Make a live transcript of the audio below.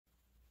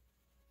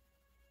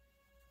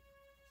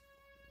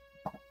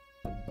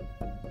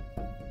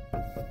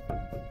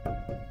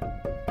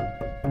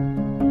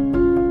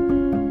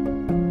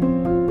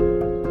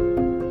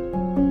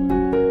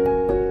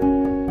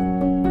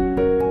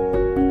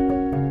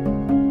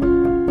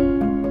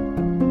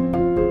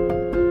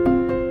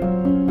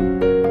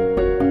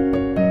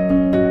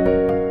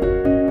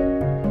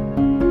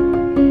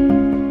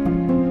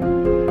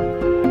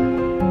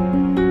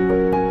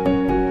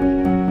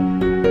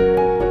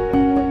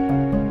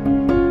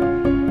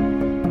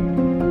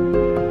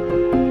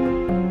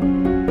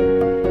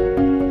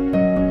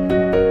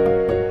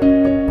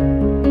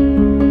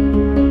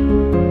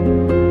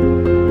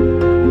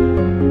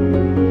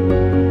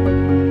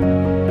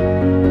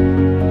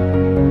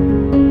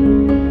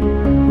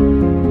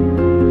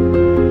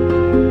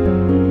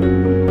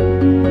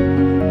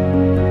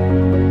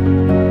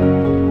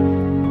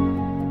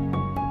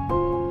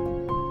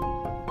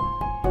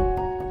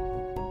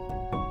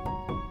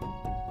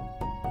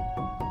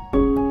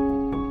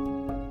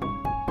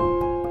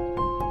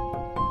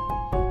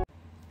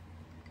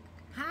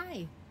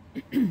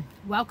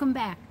Welcome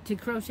back to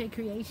Crochet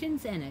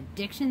Creations and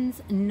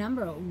Addictions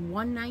number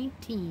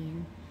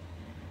 119.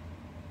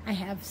 I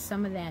have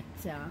some of that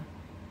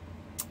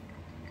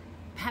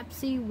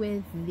Pepsi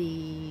with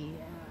the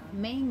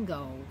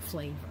mango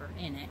flavor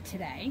in it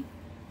today.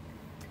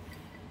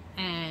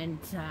 And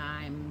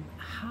I'm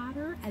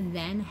hotter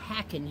than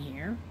heckin'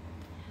 here.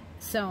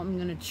 So I'm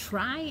going to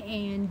try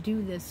and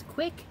do this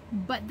quick,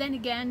 but then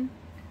again,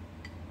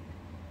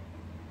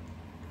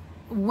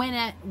 when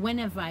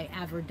have I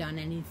ever done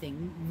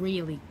anything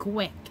really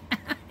quick?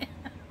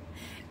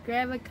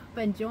 Grab a cup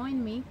and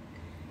join me.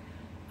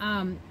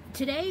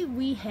 Today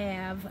we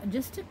have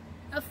just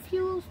a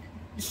few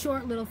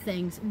short little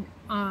things.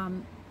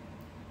 And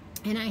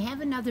I have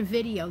another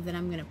video that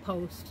I'm going to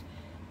post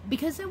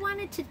because I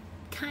wanted to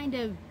kind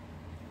of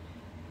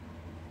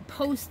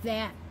post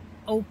that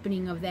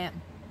opening of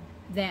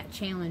that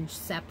challenge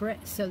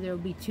separate. So there will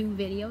be two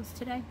videos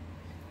today.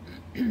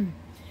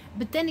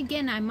 But then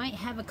again, I might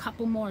have a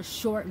couple more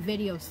short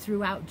videos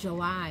throughout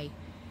July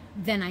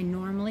than I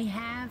normally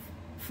have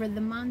for the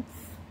month,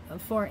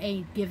 for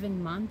a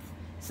given month.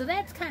 So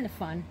that's kind of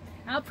fun.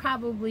 I'll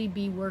probably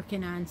be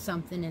working on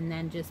something and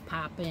then just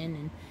pop in.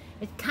 And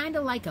it's kind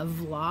of like a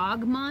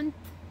vlog month.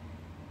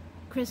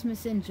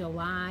 Christmas in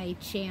July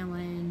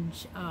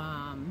challenge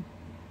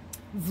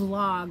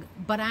vlog.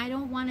 But I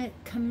don't want to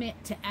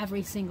commit to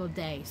every single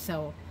day.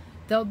 So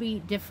there'll be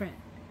different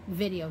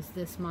videos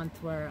this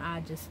month where I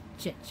just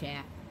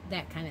chit-chat,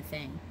 that kind of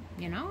thing,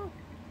 you know?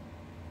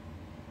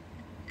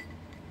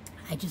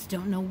 I just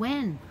don't know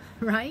when,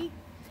 right?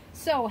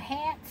 So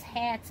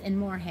hats, and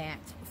more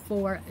hats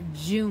for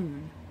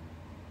June.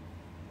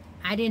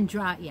 I didn't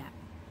draw it yet.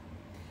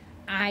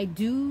 I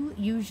do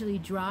usually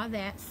draw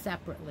that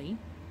separately,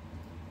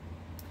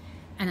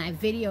 and I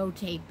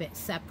videotape it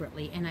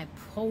separately, and I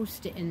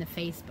post it in the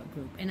Facebook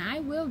group, and I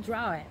will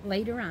draw it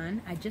later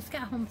on. I just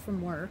got home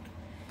from work,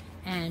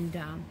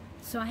 and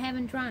so I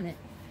haven't drawn it.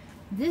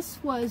 This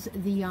was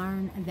the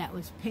yarn that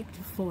was picked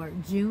for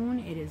June.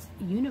 It is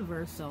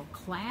Universal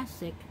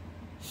Classic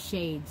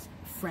Shades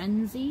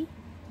Frenzy,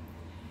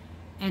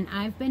 and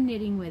I've been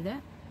knitting with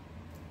it,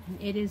 and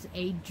it is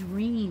a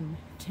dream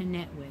to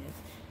knit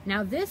with.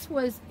 Now this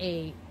was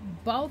a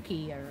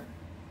bulkier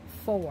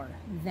 4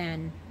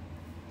 than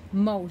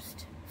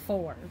most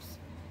 4s.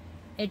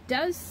 It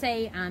does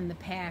say on the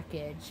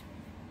package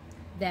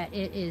that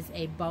it is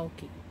a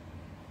bulky.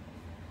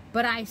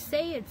 But I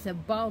say it's a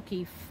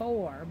bulky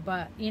 4,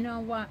 but you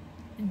know what?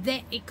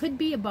 It could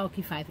be a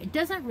bulky 5. It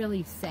doesn't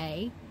really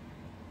say,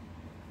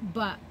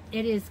 but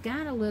it has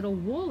got a little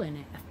wool in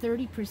it, a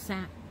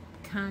 30%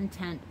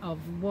 content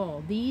of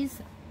wool.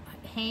 These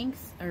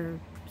hanks or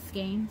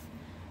skeins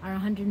are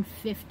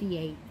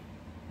 158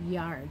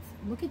 yards.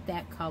 Look at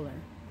that color.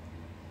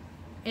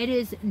 It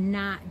is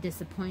not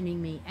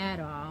disappointing me at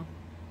all.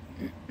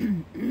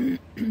 The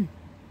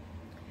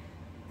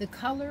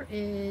color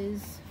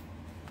is,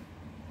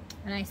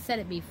 and I said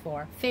it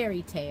before,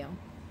 Fairy Tale.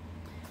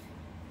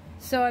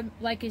 So,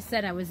 like I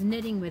said, I was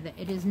knitting with it.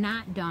 It is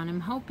not done. I'm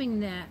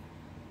hoping that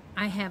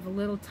I have a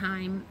little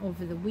time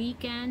over the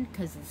weekend,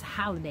 because it's a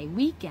holiday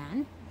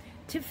weekend,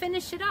 to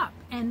finish it up.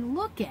 And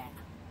look at,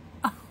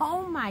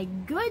 oh my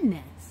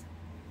goodness.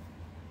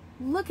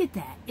 Look at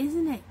that.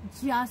 Isn't it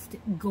just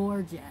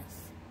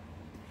gorgeous?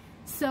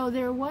 So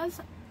there was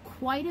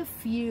quite a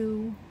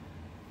few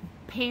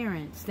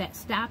parents that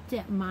stopped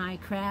at my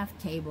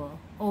craft table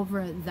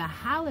over the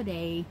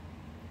holiday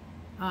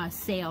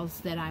sales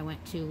that I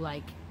went to,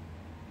 like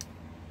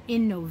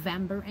in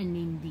November and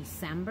in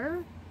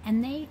December,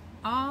 and they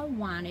all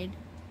wanted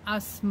a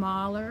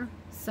smaller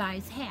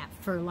size hat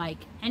for like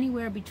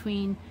anywhere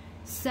between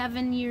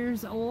 7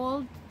 years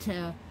old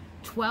to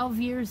 12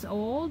 years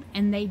old,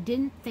 and they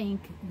didn't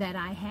think that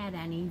I had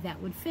any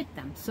that would fit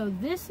them. So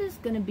this is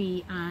going to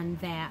be on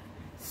that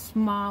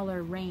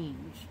smaller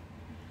range.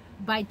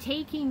 By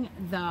taking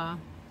the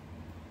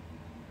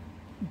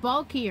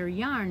bulkier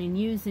yarn and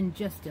using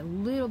just a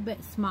little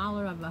bit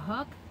smaller of a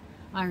hook,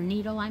 or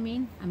needle, I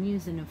mean, I'm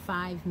using a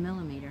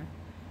 5mm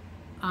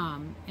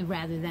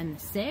rather than the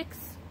 6,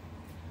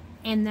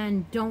 and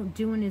then don't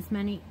doing as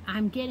many,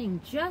 I'm getting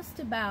just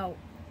about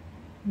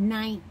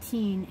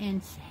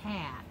 19-inch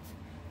hat,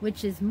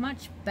 which is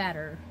much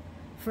better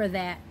for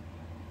that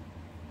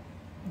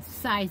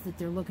size that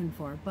they're looking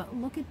for. But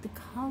look at the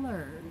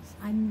colors.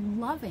 I'm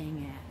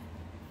loving it.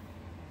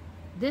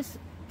 This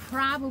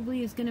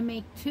probably is going to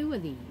make 2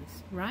 of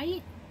these,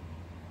 right?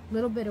 A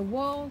little bit of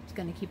wool. It's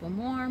going to keep them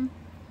warm.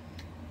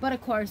 But,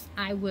 of course,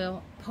 I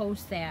will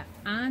post that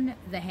on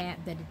the hat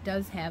that it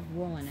does have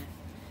wool in it.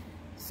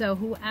 So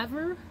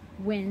whoever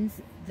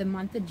wins the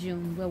month of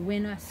June will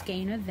win a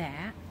skein of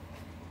that.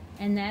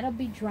 And that'll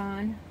be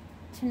drawn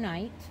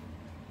tonight.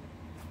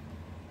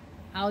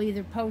 I'll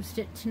either post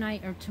it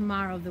tonight or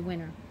tomorrow, the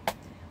winner.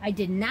 I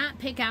did not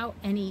pick out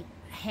any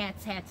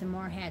hats, and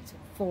more hats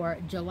for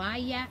July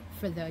yet,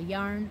 for the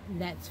yarn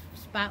that's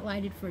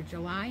spotlighted for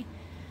July.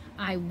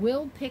 I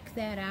will pick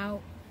that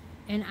out,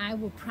 and I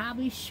will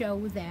probably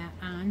show that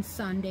on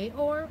Sunday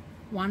or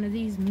one of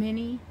these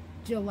mini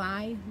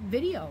July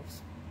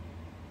videos.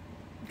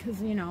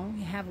 because, you know,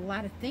 you have a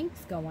lot of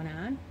things going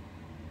on.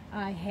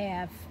 I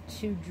have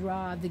to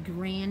draw the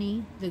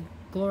Granny, the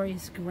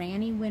Glorious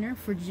Granny winner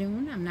for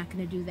June. I'm not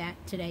going to do that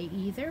today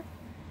either.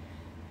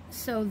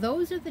 So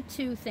those are the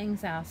two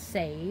things I'll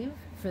save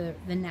for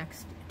the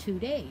next 2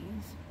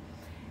 days.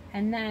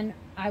 And then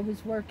I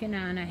was working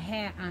on a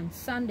hat on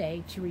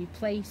Sunday to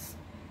replace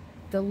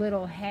the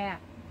little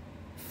hat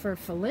for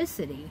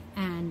Felicity,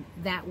 and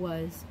that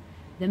was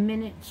the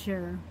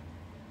miniature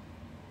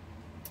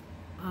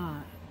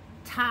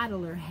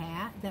toddler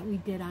hat that we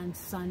did on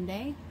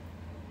Sunday.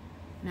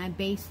 And I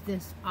based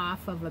this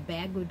off of a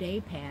Bag O'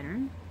 Day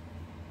pattern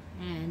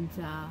and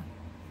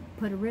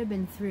put a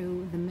ribbon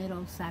through the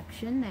middle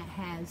section that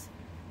has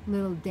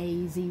little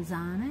daisies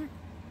on it.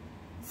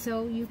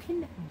 So you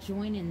can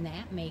join in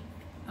that. Make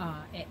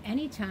at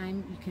any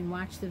time you can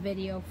watch the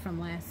video from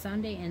last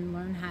Sunday and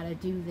learn how to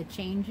do the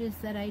changes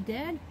that I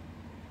did.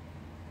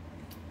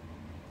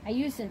 I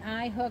used an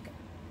eye hook.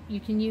 You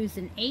can use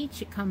an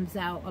H. It comes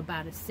out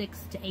about a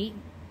 6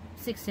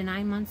 to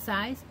 9 month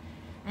size,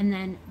 and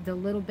then the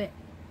little bit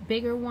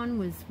bigger one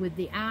was with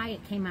the eye.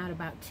 It came out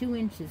about 2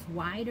 inches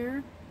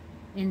wider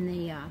in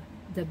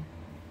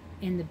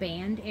the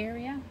band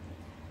area.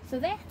 So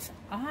that's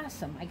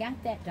awesome. I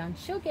got that done.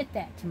 She'll get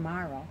that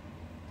tomorrow.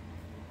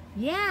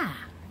 Yeah.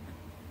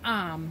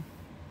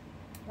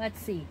 Let's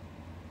see.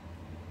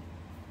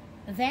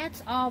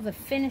 That's all the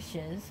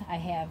finishes I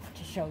have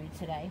to show you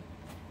today.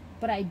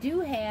 What I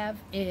do have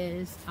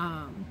is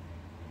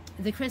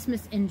the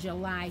Christmas in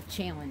July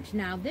challenge.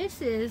 Now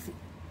this is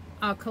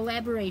a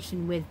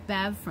collaboration with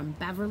Bev from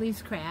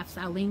Beverly's Crafts.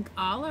 I'll link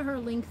all of her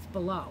links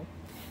below,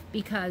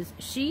 because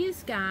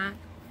she's got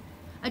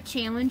a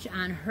challenge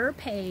on her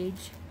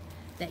page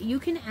that you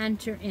can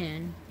enter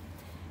in,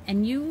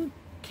 and you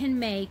can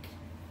make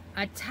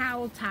a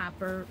towel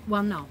topper,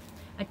 well no,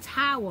 a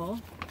towel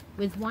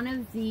with one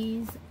of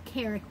these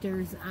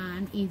characters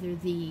on, either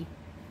the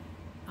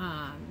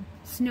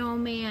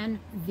snowman,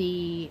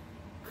 the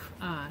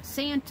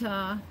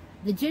Santa,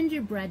 the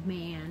gingerbread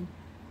man,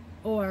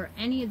 or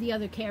any of the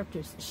other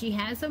characters. She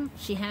has them.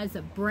 She has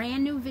a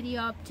brand new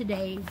video up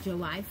today,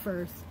 July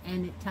 1st,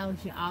 and it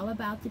tells you all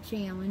about the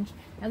challenge.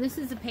 Now this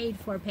is a paid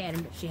for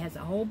pattern, but she has a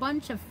whole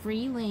bunch of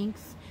free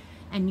links,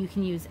 and you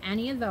can use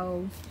any of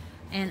those.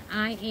 And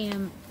I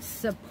am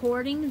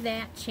supporting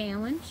that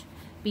challenge,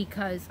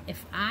 because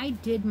if I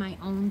did my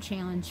own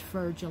challenge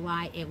for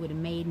July, it would have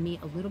made me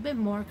a little bit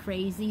more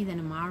crazy than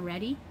I'm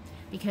already,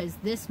 because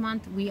this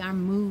month we are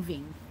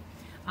moving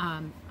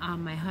on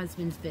my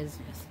husband's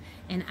business,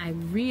 and I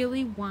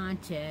really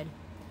wanted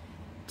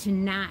to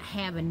not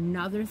have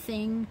another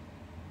thing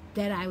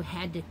that I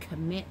had to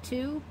commit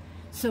to.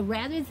 So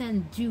rather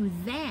than do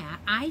that,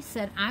 I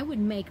said I would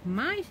make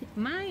my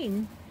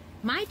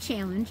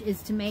challenge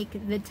is to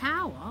make the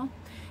towel,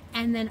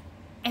 and then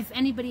if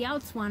anybody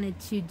else wanted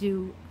to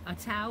do a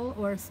towel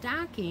or a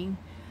stocking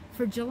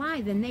for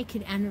July, then they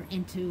could enter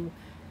into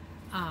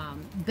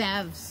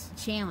Bev's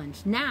challenge.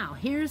 Now,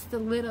 here's the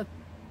little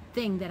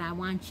thing that I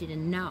want you to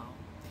know.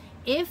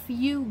 If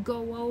you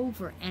go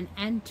over and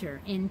enter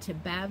into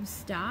Bev's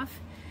stuff,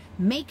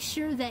 make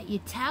sure that you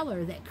tell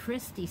her that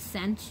Christy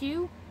sent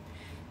you,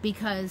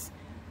 because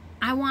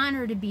I want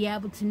her to be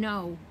able to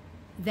know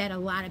that a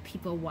lot of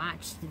people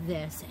watched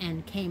this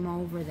and came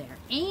over there.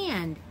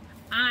 And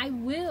I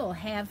will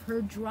have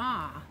her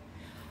draw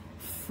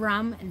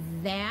from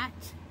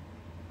that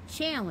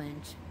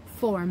challenge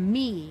for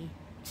me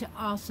to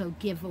also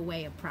give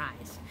away a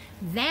prize.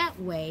 That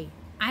way,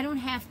 I don't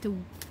have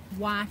to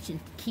watch and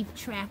keep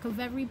track of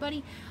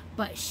everybody,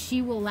 but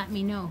she will let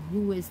me know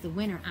who is the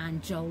winner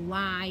on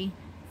July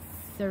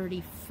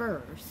 31st.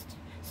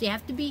 So you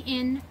have to be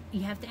in,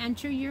 you have to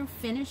enter your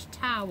finished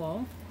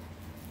towel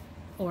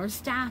or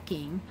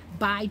stocking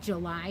by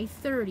July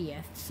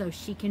 30th, so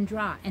she can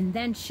draw, and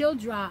then she'll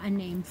draw a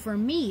name for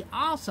me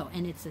also,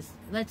 and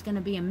that's going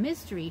to be a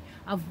mystery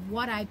of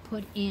what I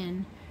put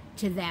in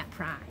to that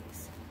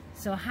prize.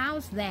 So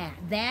how's that?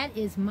 That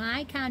is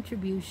my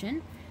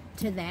contribution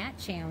to that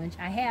challenge.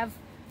 I have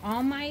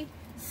all my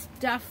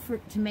stuff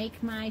to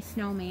make my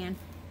snowman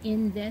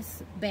in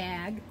this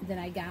bag that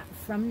I got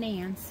from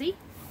Nancy,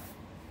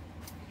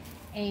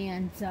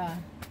 and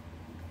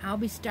I'll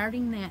be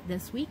starting that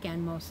this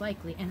weekend most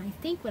likely. And I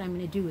think what I'm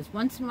going to do is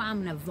once in a while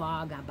I'm going to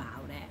vlog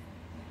about it.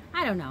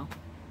 I don't know.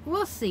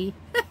 We'll see.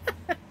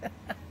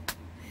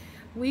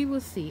 We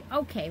will see.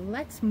 Okay,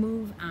 let's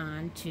move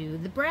on to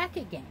the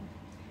bracket game.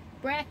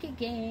 Bracket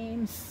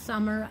game,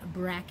 summer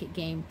bracket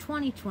game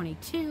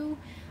 2022.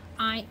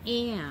 I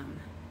am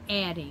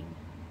adding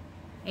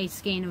a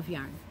skein of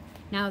yarn.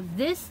 Now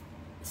this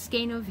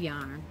skein of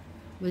yarn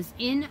was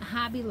in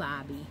Hobby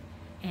Lobby,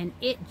 and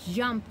it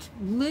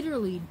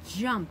literally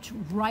jumped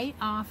right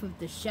off of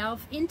the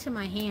shelf into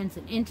my hands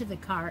and into the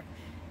cart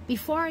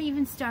before I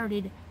even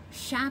started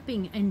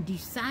shopping and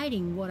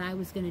deciding what I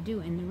was going to do.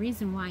 And the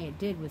reason why it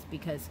did was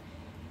because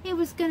it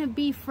was going to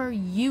be for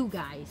you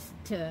guys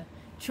to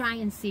try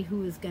and see who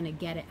was going to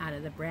get it out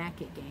of the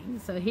bracket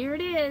game. So here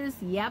it is.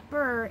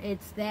 Yepper.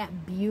 It's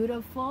that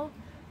beautiful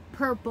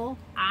purple.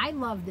 I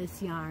love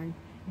this yarn.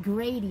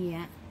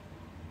 Gradient.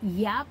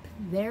 Yep,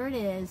 there it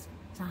is.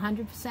 It's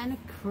 100%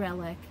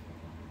 acrylic.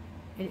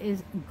 It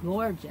is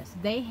gorgeous.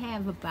 They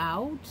have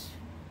about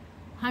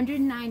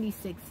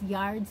 196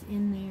 yards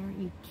in there.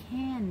 You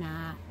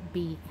cannot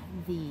beat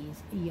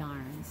these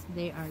yarns.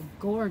 They are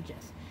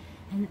gorgeous.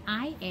 And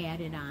I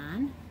added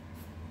on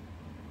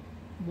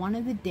one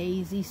of the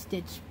daisy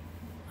stitch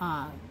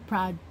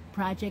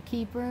project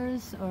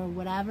keepers or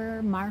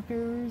whatever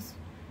markers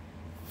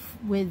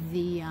with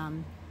the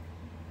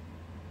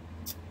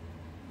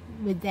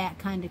with that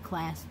kind of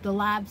clasp, the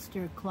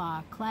lobster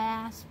claw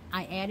clasp.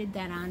 I added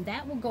that on.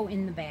 That will go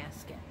in the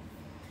basket.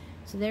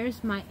 So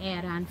there's my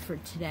add-on for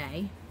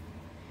today.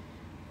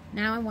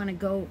 Now I want to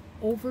go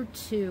over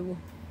to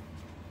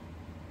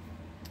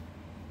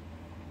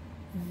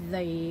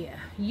the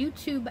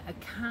YouTube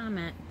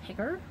comment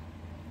picker,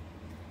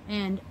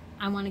 and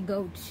I want to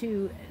go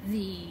to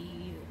the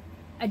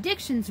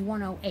Addictions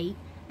 108,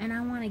 and I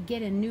want to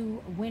get a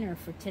new winner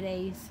for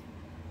today's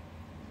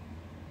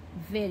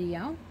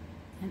video.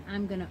 And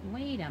I'm gonna,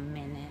 wait a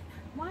minute,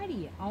 why do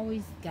you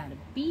always gotta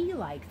be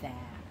like that?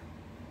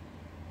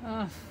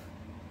 Ugh.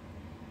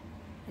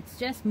 It's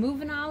just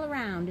moving all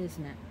around,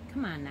 isn't it?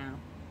 Come on now.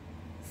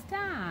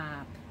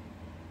 Stop.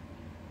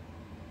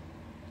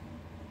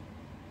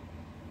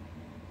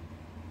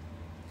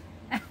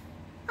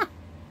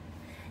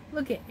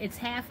 Look, it's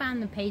half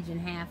on the page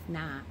and half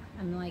not.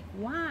 I'm like,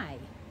 why?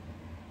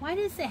 Why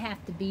does it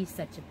have to be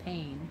such a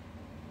pain?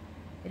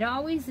 It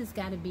always has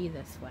got to be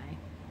this way.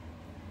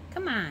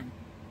 Come on.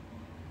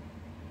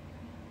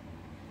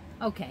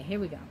 Okay, here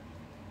we go.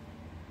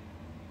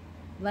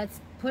 Let's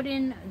put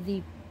in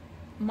the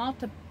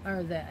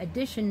the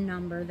addition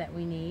number that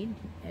we need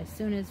as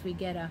soon as we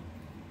get a.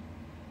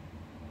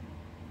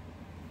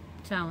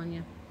 I'm telling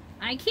you,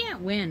 I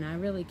can't win. I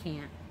really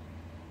can't.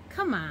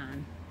 Come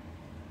on.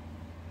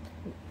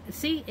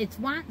 See, it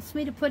wants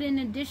me to put in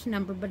an addition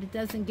number, but it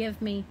doesn't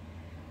give me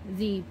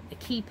the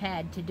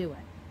keypad to do it.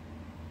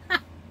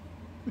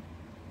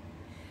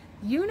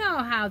 You know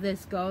how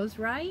this goes,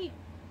 right?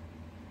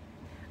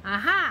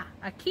 Aha!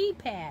 A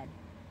keypad.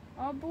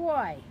 Oh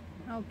boy.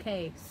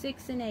 Okay,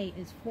 6 and 8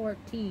 is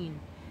 14.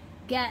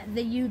 Get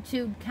the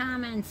YouTube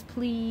comments,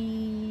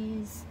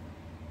 please.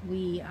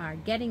 We are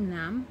getting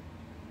them.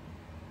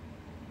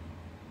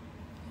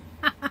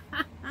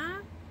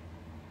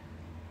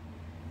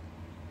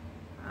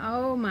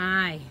 Oh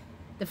my.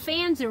 The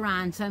fans are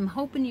on, so I'm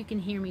hoping you can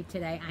hear me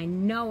today. I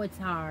know it's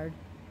hard.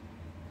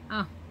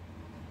 Oh.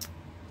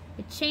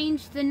 It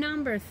changed the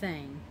number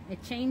thing.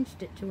 It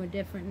changed it to a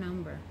different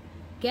number.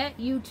 Get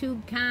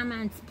YouTube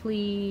comments,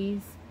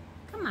 please.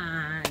 Come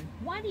on.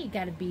 Why do you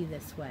gotta be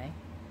this way?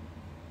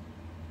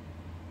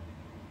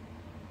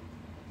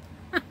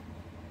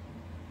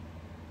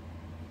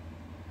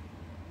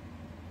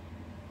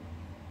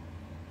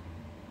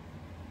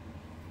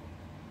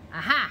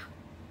 Aha!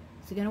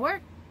 Is it gonna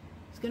work?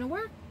 Is it gonna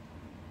work?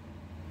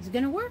 Is it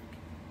gonna work?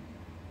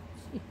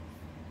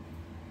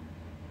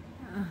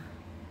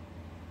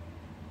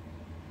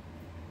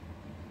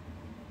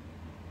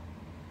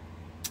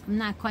 I'm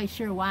not quite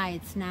sure why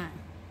it's not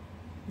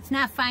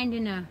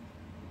finding a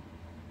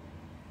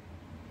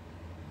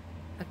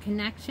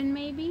connection,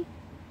 maybe.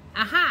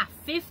 Aha,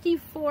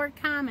 54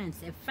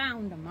 comments. It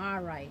found them.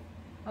 All right.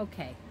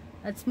 Okay,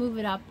 let's move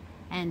it up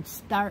and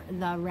start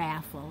the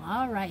raffle.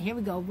 All right, here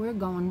we go. We're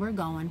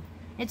going.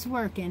 It's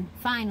working,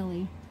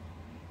 finally.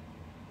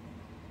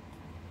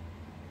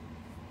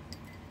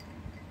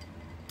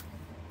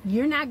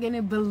 You're not going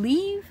to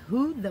believe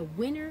who the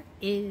winner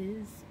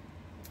is.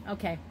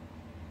 Okay.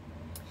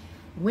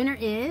 Winner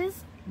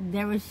is,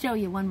 there we'll show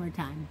you one more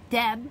time,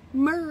 Deb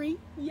Murray.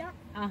 Yeah.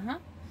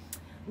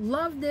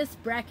 Love this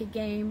bracket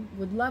game.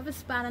 Would love a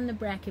spot on the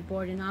bracket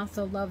board, and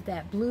also love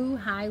that blue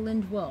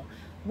Highland wool.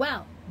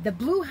 Well, the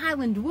blue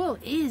Highland wool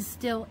is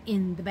still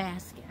in the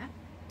basket.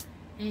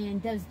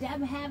 And does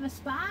Deb have a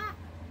spot?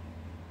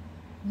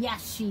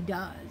 Yes, she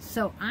does.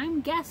 So I'm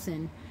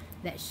guessing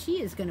that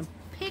she is going to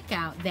pick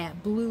out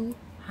that blue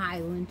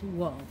Highland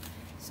wool.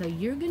 So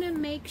you're going to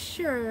make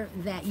sure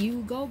that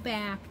you go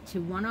back to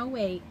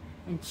 108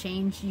 and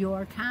change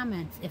your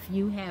comments if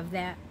you have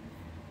that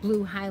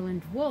blue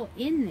Highland wool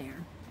in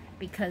there,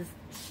 because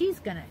she's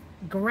going to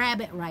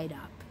grab it right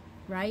up,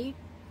 right?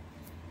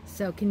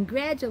 So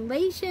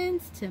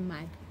congratulations to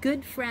my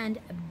good friend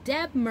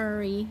Deb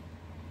Murray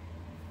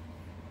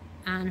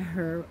on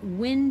her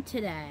win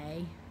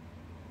today.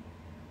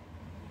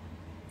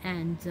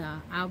 And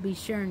I'll be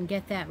sure and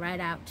get that right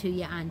out to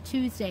you on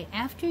Tuesday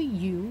after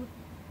you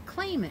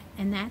claim it.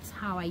 And that's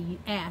how I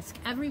ask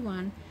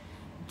everyone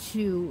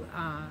to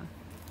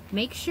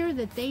make sure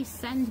that they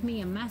send me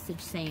a message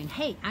saying,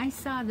 hey, I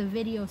saw the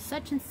video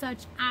such and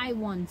such, I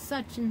won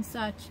such and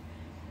such,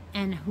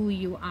 and who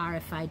you are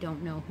if I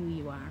don't know who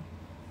you are.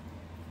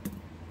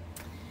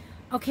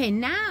 Okay,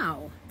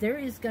 now there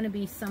is going to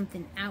be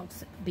something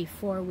else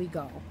before we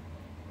go.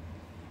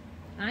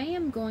 I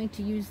am going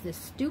to use this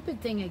stupid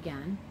thing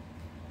again,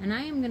 and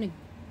I am going to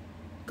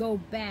go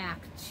back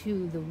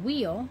to the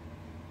wheel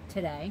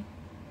today,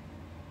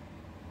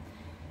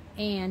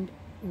 And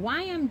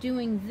why I'm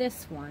doing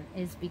this one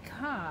is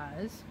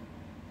because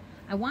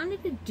I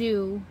wanted to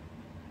do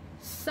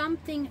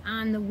something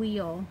on the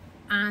wheel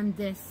on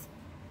this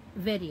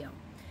video.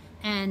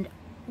 And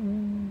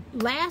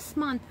last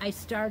month I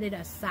started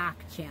a sock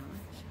challenge.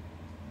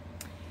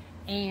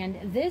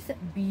 And this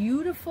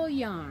beautiful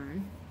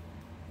yarn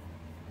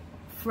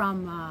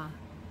from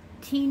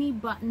Teeny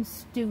Button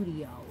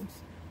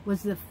Studios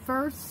was the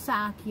first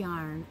sock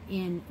yarn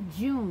in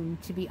June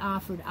to be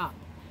offered up.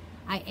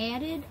 I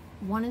added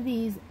one of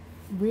these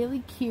really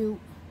cute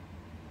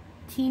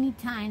teeny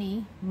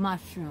tiny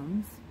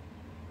mushrooms,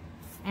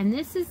 and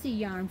this is the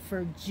yarn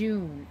for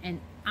June. And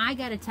I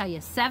gotta tell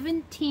you,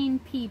 17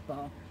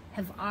 people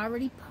have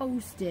already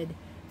posted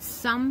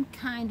some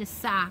kind of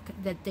sock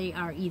that they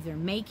are either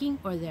making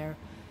or they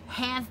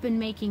have been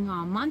making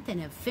all month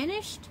and have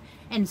finished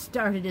and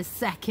started a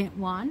second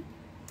one.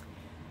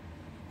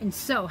 And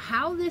so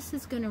how this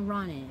is going to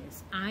run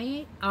is,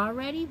 I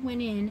already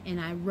went in and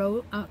I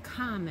wrote a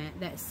comment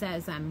that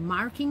says I'm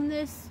marking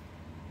this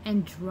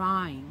and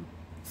drawing.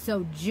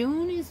 So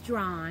June is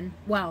drawn,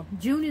 well,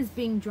 June is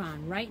being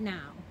drawn right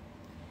now.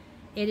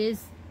 It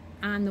is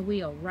on the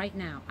wheel right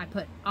now. I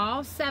put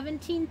all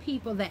 17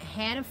 people that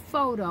had a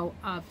photo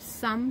of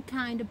some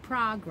kind of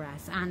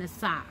progress on a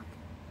sock.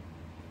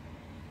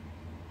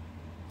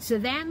 So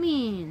that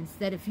means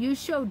that if you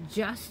showed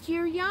just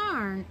your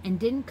yarn and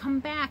didn't come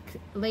back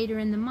later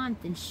in the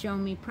month and show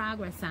me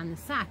progress on the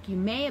sock, you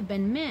may have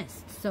been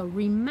missed. So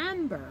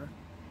remember,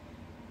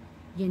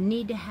 you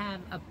need to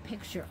have a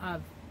picture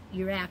of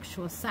your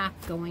actual sock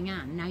going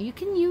on. Now you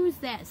can use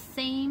that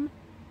same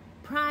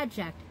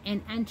project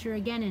and enter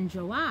again in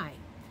July,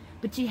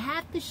 but you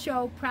have to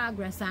show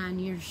progress on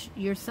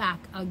your sock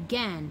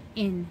again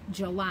in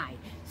July.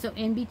 So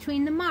in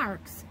between the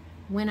marks,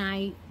 when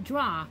I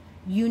draw,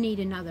 you need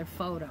another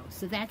photo.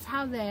 So that's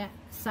how that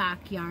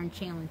sock yarn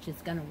challenge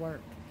is going to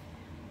work.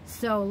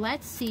 So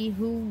let's see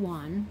who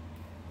won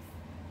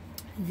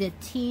the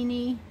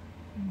Teeny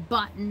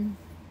Button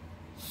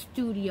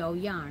Studio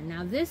yarn.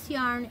 Now this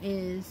yarn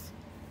is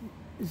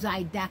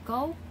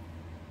Zydeco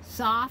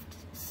soft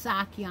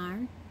sock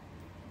yarn.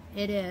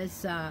 It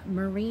is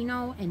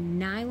merino and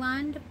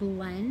nylon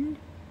blend,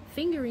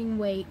 fingering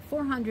weight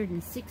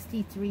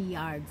 463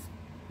 yards,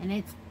 and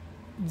it's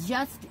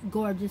just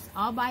gorgeous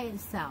all by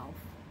itself.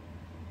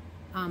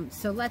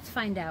 So let's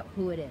find out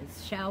who it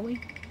is, shall we?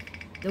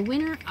 The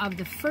winner of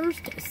the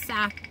first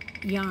sock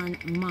yarn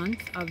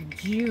month of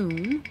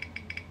June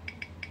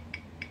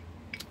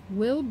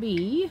will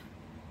be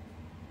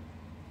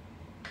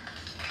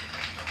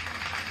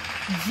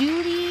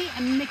Judy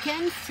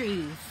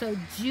McKinstry. So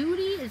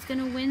Judy is going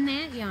to win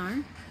that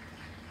yarn.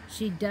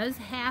 She does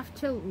have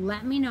to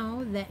let me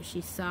know that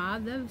she saw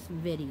this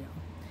video.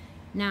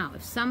 Now,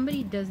 if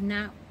somebody does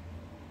not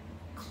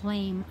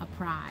claim a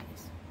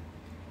prize,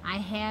 I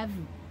have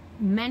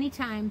many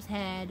times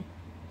had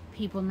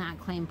people not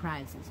claim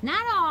prizes.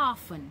 Not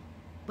often,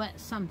 but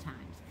sometimes.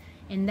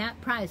 And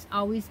that prize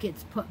always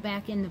gets put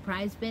back in the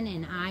prize bin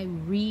and I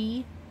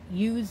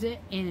reuse it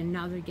in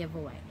another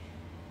giveaway.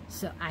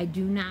 So I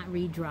do not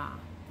redraw.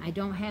 I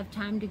don't have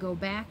time to go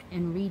back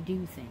and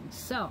redo things.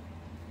 So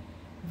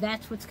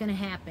that's what's going to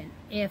happen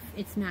if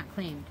it's not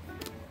claimed.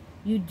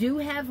 You do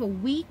have a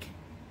week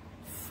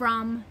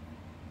from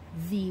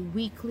the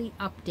weekly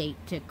update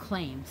to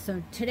claim.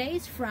 So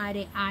today's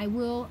Friday. I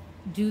will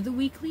do the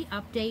weekly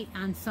update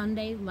on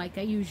Sunday like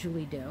I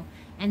usually do,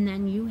 and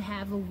then you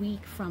have a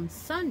week from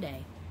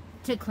Sunday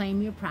to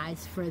claim your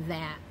prize for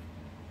that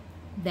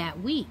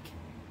week.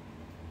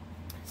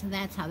 So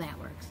that's how that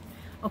works.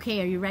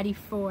 Okay, are you ready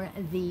for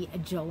the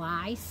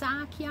July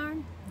sock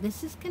yarn?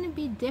 This is going to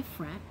be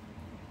different.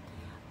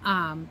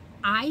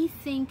 I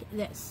think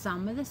that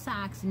some of the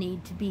socks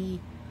need to be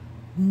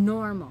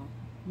normal,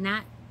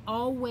 not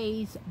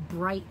always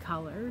bright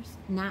colors,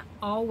 not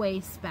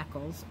always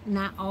speckles,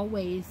 not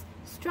always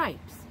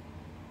stripes.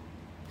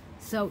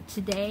 So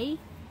today,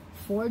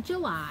 for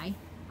July,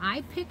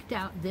 I picked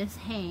out this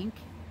hank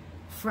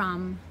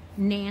from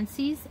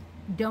Nancy's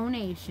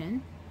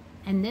donation,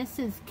 and this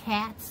is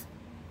Cat's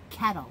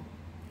Kettle.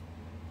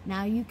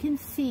 Now you can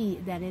see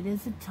that it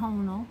is a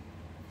tonal,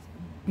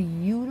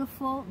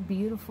 beautiful,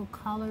 beautiful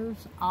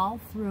colors all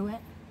through it.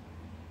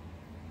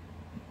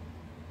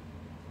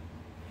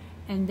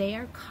 And they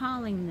are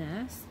calling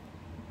this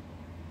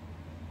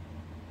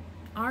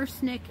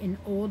Arsenic and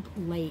Old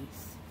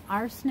Lace.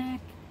 Arsenic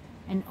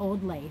and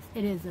Old Lace.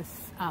 It is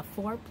a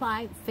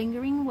 4-ply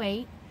fingering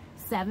weight,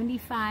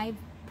 75%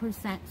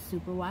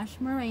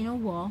 superwash merino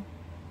wool,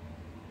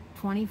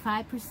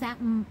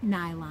 25%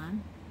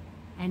 nylon,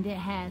 and it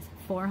has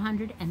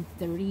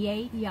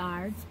 438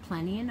 yards,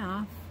 plenty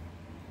enough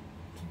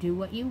to do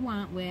what you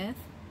want with.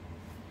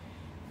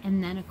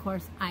 And then of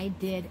course I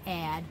did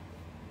add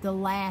the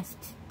last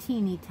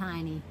teeny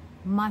tiny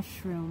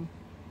mushroom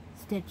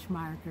stitch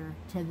marker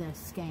to this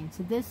skein.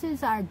 So this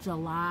is our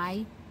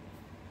July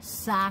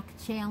sock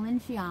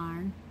challenge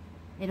yarn.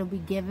 It'll be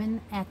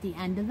given at the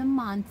end of the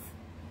month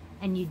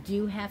And you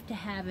do have to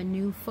have a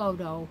new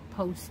photo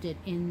posted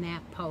in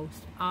that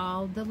post.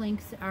 All the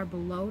links are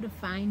below to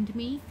find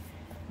me.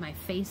 My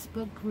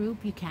Facebook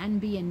group, you can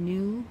be a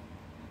new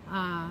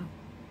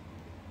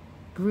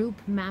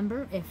group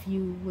member if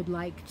you would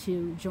like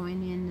to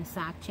join in the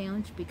sock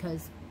challenge,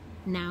 because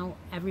now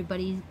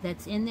everybody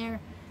that's in there,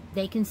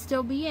 they can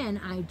still be in.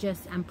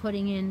 I'm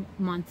putting in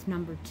month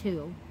number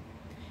 2.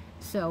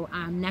 So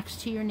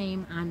next to your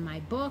name on my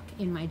book,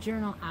 in my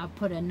journal, I'll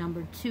put a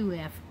number 2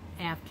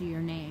 after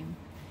your name.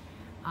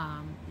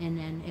 And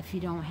then if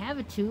you don't have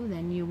a 2,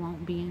 then you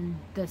won't be in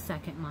the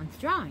second month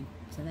drawing.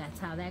 So that's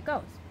how that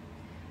goes.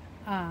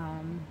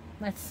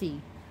 Let's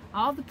see.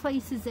 All the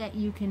places that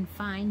you can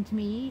find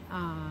me,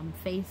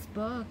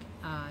 Facebook,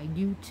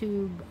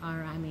 YouTube,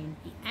 or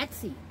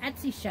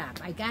Etsy shop.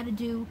 I got to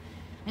do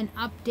an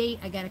update.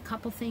 I got a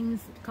couple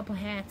things, a couple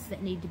hats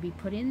that need to be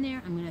put in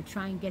there. I'm going to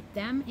try and get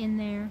them in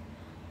there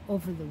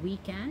over the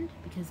weekend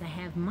because I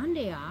have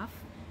Monday off.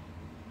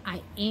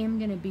 I am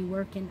going to be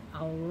working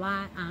a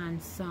lot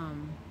on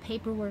some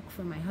paperwork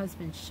for my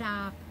husband's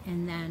shop,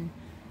 and then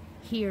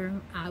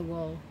here I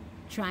will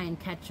try and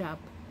catch up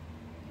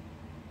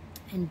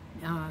and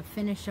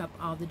finish up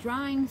all the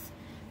drawings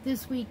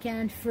this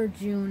weekend for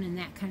June and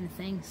that kind of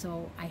thing.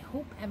 So I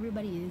hope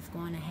everybody is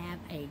going to have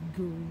a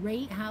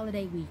great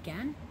holiday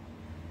weekend.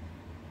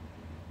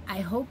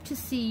 I hope to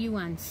see you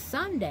on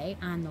Sunday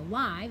on the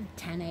live,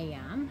 10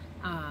 a.m.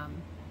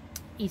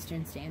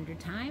 Eastern Standard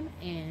Time,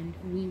 and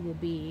we will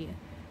be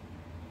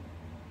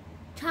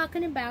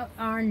talking about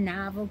our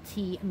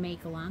novelty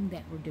make-along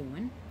that we're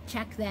doing.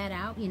 Check that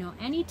out. You know,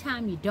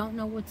 anytime you don't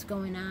know what's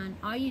going on,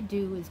 all you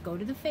do is go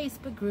to the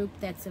Facebook group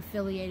that's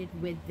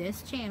affiliated with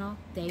this channel.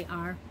 They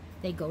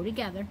go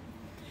together,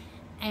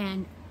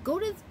 and go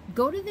to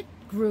the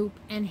group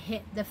and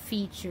hit the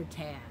feature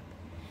tab.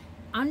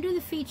 Under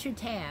the feature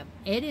tab,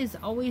 it is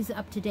always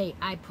up to date.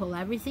 I pull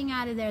everything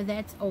out of there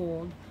that's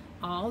old.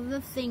 All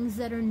the things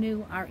that are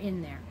new are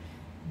in there.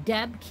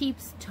 Deb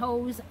keeps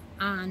toes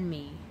on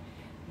me.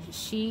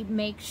 She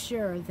makes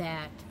sure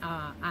that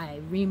I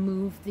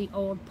remove the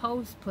old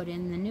posts, put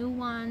in the new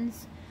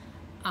ones,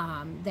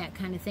 that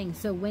kind of thing.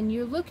 So when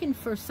you're looking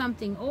for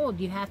something old,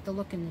 you have to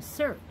look in the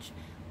search.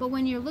 But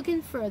when you're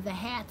looking for the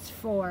hats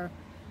for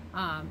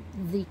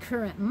the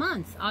current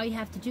month, all you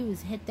have to do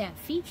is hit that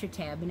feature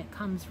tab and it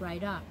comes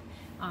right up.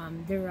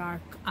 There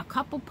are a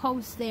couple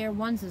posts there.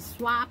 One's a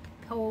swap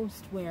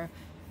post where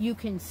you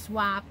can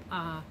swap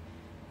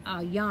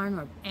a yarn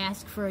or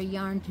ask for a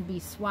yarn to be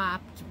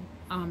swapped,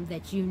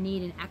 that you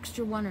need an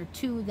extra 1 or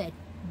 2 that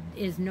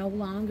is no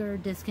longer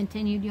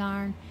discontinued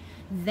yarn.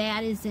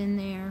 That is in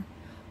there.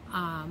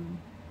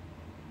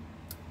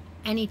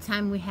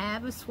 Anytime we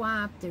have a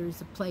swap,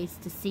 there's a place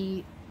to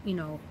see, you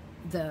know,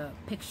 the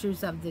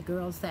pictures of the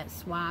girls that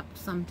swapped.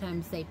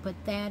 Sometimes they put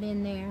that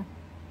in there.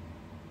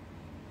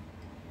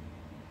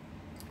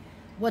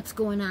 What's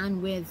going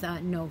on with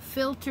No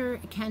Filter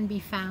can be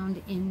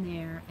found in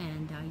there.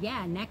 And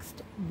yeah,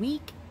 next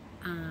week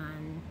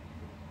on,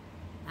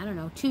 I don't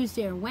know,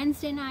 Tuesday or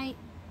Wednesday night,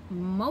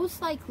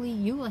 most likely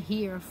you will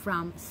hear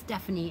from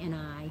Stephanie and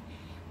I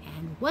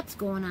and what's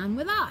going on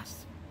with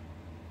us.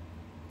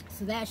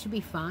 So that should be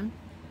fun.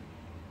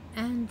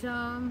 And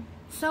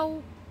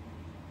so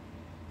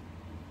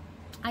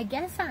I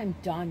guess I'm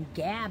done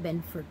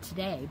gabbing for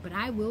today, but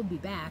I will be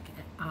back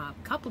a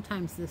couple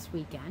times this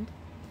weekend.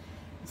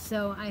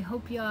 So I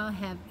hope you all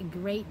have a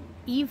great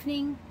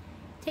evening.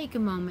 Take a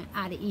moment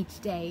out of each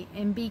day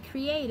and be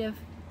creative.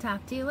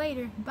 Talk to you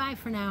later. Bye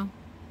for now.